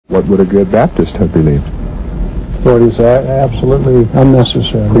what would a good Baptist have believed? Authority is absolutely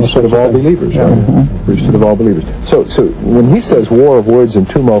unnecessary. Priesthood of all believers, right? Mm-hmm. Priesthood of all believers. So when he says war of words and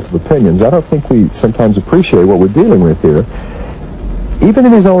tumult of opinions, I don't think we sometimes appreciate what we're dealing with here. Even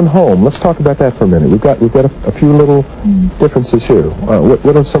in his own home, let's talk about that for a minute. We've got a few little differences here.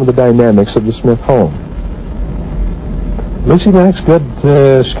 What are some of the dynamics of the Smith home? Lucy Mack's good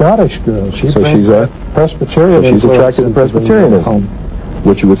Scottish girl. She's a Presbyterian. So she's attracted to Presbyterianism,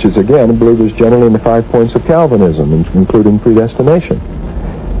 which is again believers generally in the 5 points of Calvinism, including predestination.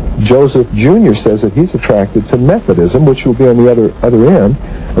 Joseph Jr. says that he's attracted to Methodism, which will be on the other end,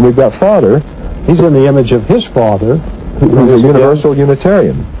 and we've got Father. He's in the image of his father, who's a universal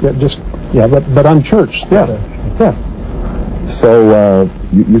Unitarian. But unchurched. Yeah. So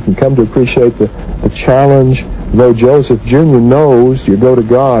you can come to appreciate the challenge. Though Joseph Jr. knows you go to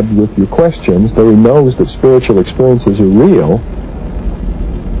God with your questions, though he knows that spiritual experiences are real,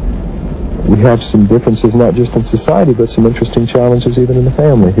 we have some differences not just in society, but some interesting challenges even in the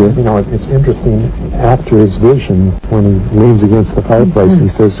family here. You know, it's interesting, after his vision, when he leans against the fireplace, he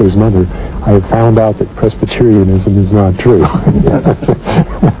says to his mother, I have found out that Presbyterianism is not true.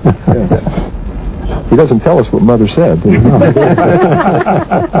 Yes. He doesn't tell us what Mother said. Good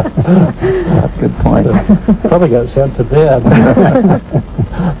point. Probably got sent to bed.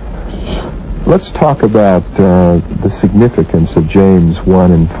 Let's talk about the significance of James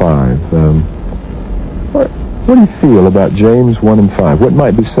 1 and 5. What do you feel about James 1 and 5? What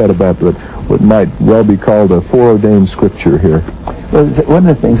might be said about what might well be called a foreordained scripture here? Well, one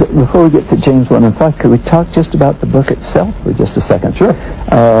of the things, before we get to James 1 and 5, could we talk just about the book itself for just a second? Sure.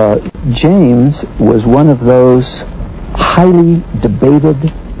 James was one of those highly debated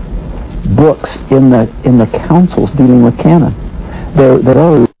books in the councils dealing with canon. There are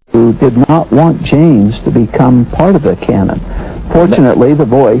those who did not want James to become part of the canon. Fortunately, the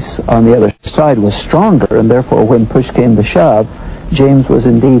voice on the other side was stronger, and therefore when push came to shove, James was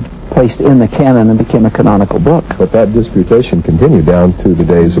indeed placed in the canon and became a canonical book. But that disputation continued down to the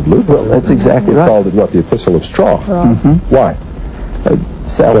days of Luther. Well, that's exactly right. Called it, the Epistle of Straw. Right. Mm-hmm. Why?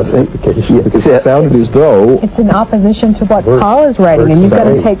 Because it sounded as though it's in opposition to what Paul is writing, and you've got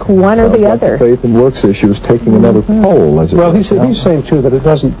to take one or the other. The faith and works issue is taking another pole, as it well, he's saying, too, that it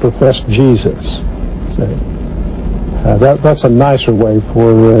doesn't profess Jesus. That's a nicer way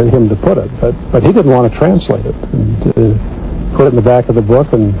for him to put it, but he didn't want to translate it and put it in the back of the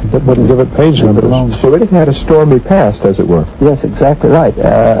book and wouldn't give it page numbers. So it had a stormy past, as it were. Yes, exactly right.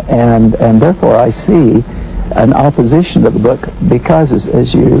 And therefore I see an opposition to the book because,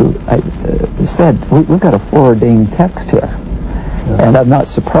 as you said, we've got a foreordained text here. Yeah. And I'm not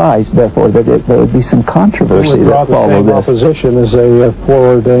surprised, therefore, that there would be some controversy that follow this. Opposition is a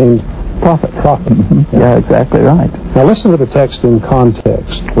foreordained prophet. Mm-hmm. Yeah, exactly right. Now listen to the text in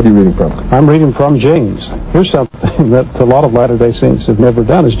context. What are you reading from? I'm reading from James. Here's something that a lot of Latter-day Saints have never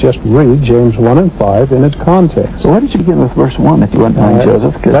done, is just read James 1 and 5 in its context. So why don't you begin with verse 1, if you wouldn't mind,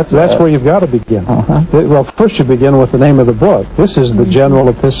 Joseph? That's where you've got to begin. Well, first you begin with the name of the book. This is the general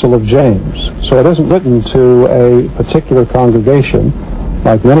epistle of James. So it isn't written to a particular congregation,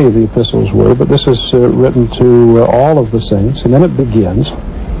 like many of the epistles were, but this is written to all of the saints. And then it begins,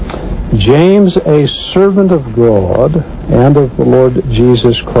 James, a servant of God and of the Lord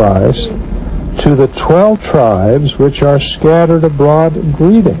Jesus Christ, to the 12 tribes which are scattered abroad,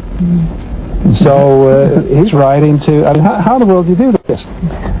 greeting. So he's writing to, how in the world do you do this?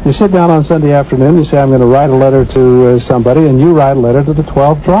 You sit down on Sunday afternoon, you say, I'm going to write a letter to somebody, and you write a letter to the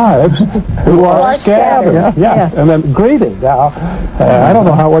 12 tribes who are scattered. Yeah. And then greeting. Now, I don't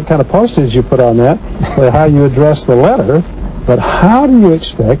know what kind of postage you put on that, or how you address the letter, but how do you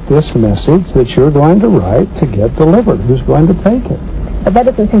expect this message that you're going to write to get delivered? Who's going to take it? But that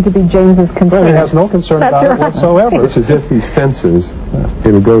doesn't seem to be James's concern. Well, he has no concern about it whatsoever. It's as if he senses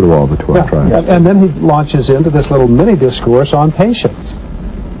it'll go to all the 12 tribes. And then he launches into this little mini-discourse on patience,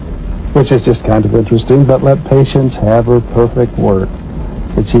 which is just kind of interesting. But let patience have her perfect work,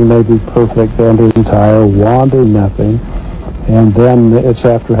 that she may be perfect and entire, wanting nothing. And then it's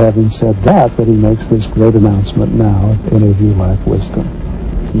after having said that he makes this great announcement. Now, if any of you lack wisdom,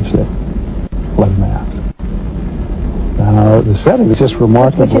 he said, let him ask. Now, the setting is just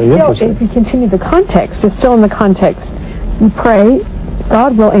remarkably interesting. If you continue the context, it's still in the context. You pray,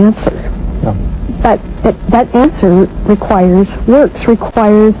 God will answer. Yeah. But that answer requires works,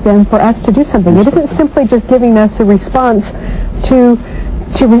 requires then for us to do something. It isn't simply just giving us a response to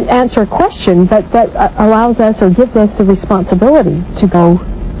answer a question, but that allows us or gives us the responsibility to go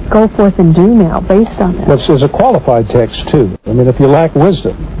forth and do now based on that. Well, it's a qualified text, too. I mean, if you lack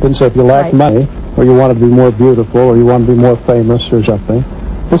wisdom, didn't say if you lack money, or you want to be more beautiful, or you want to be more famous or something,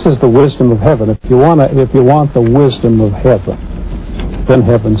 This is the wisdom of heaven. If you want the wisdom of heaven, then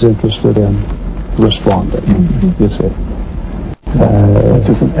heaven's interested in responding. You see, which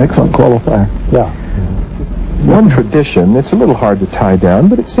is an excellent qualifier. Yeah. One tradition, it's a little hard to tie down,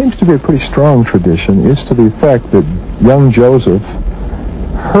 but it seems to be a pretty strong tradition, is to the effect that young Joseph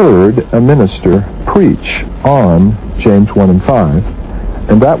heard a minister preach on James 1 and 5,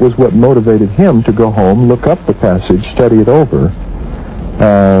 and that was what motivated him to go home, look up the passage, study it over,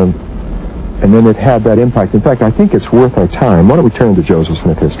 and then it had that impact. In fact, I think it's worth our time. Why don't we turn to Joseph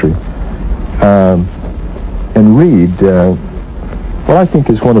Smith history and read what I think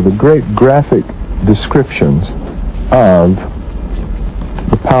is one of the great graphic descriptions of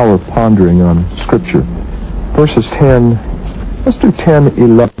the power of pondering on Scripture. Verses 10, let's do 10,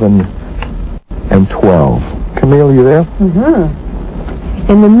 11, and 12. Camille, you there?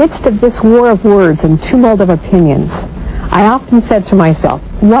 In the midst of this war of words and tumult of opinions, I often said to myself,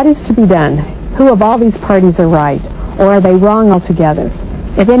 what is to be done? Who of all these parties are right, or are they wrong altogether?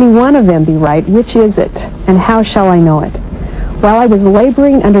 If any one of them be right, which is it, and how shall I know it? While I was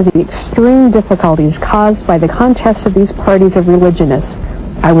laboring under the extreme difficulties caused by the contest of these parties of religionists,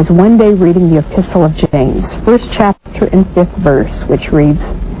 I was one day reading the Epistle of James, 1st chapter and 5th verse, which reads,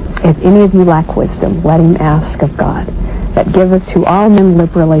 If any of you lack wisdom, let him ask of God, that giveth to all men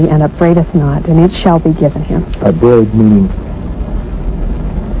liberally, and upbraideth not, and it shall be given him. Upbraid meaning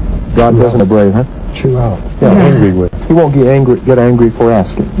God doesn't upbraid, huh? Chew out. Yeah, angry with. He won't get angry for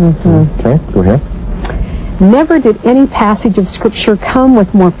asking. Okay, go ahead. Never did any passage of Scripture come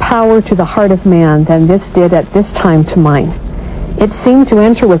with more power to the heart of man than this did at this time to mine. It seemed to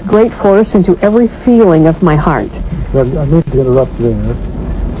enter with great force into every feeling of my heart. Well, I need to interrupt there.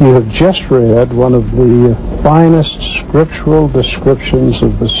 You have just read one of the finest scriptural descriptions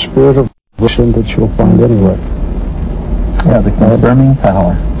of the spirit of revelation that you'll find anywhere. Yeah, the confirming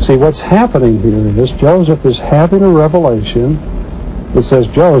power. See, what's happening here is Joseph is having a revelation that says,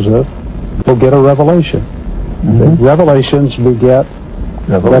 Joseph, go get a revelation. Revelations beget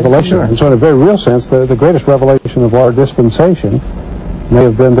revelation. Sure. And so in a very real sense, the greatest revelation of our dispensation may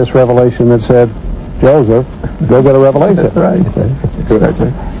have been this revelation that said, Joseph, go get a revelation. That's right.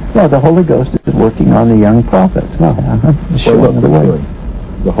 Exactly. Yeah, the Holy Ghost is working on the young prophet. Showing the way.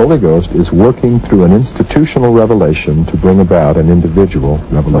 The Holy Ghost is working through an institutional revelation to bring about an individual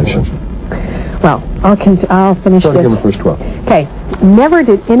revelation. Well, I'll finish Start again this. with verse 12. Okay. Never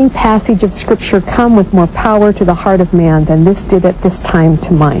did any passage of Scripture come with more power to the heart of man than this did at this time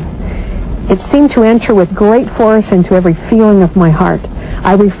to mine. It seemed to enter with great force into every feeling of my heart.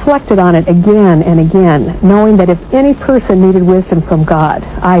 I reflected on it again and again, knowing that if any person needed wisdom from God,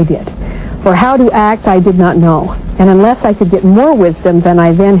 I did. For how to act I did not know, and unless I could get more wisdom than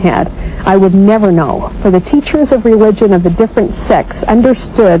I then had, I would never know. For the teachers of religion of the different sects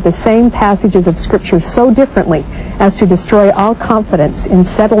understood the same passages of Scripture so differently as to destroy all confidence in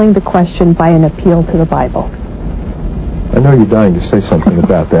settling the question by an appeal to the Bible. I know you're dying to say something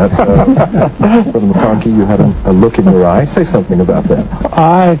about that. Brother McConkie, you had a look in your eye. Say something about that.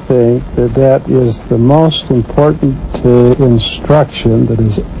 I think that is the most important instruction that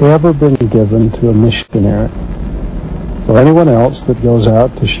has ever been given to a missionary or anyone else that goes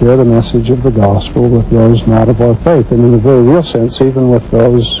out to share the message of the gospel with those not of our faith, and in a very real sense, even with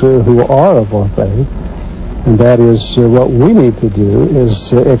those who are of our faith. And that is what we need to do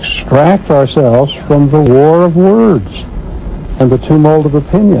is extract ourselves from the war of words and the tumult of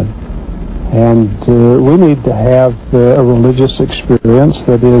opinion. And we need to have a religious experience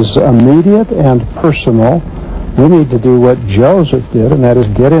that is immediate and personal. We need to do what Joseph did, and that is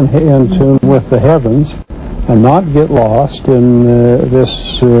get in tune with the heavens and not get lost in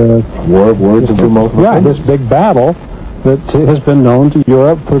this war of words and tumult of opinion. this big battle that has been known to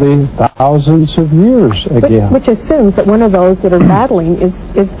Europe for the thousands of years again. Which assumes that one of those that are battling is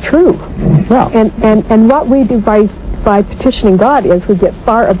true. Yeah. And what we do by petitioning God is we get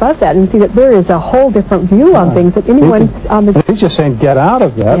far above that and see that there is a whole different view on things that anyone on the... He's just saying, get out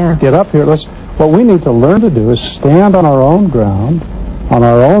of that, get up here. What we need to learn to do is stand on our own ground, on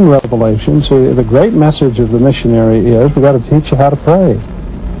our own revelation. See, the great message of the missionary is we've got to teach you how to pray.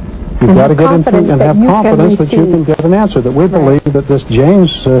 You've got to get into and have confidence that you can get an answer, that we believe that this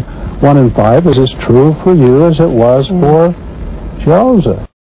James 1 and 5 is as true for you as it was for Joseph.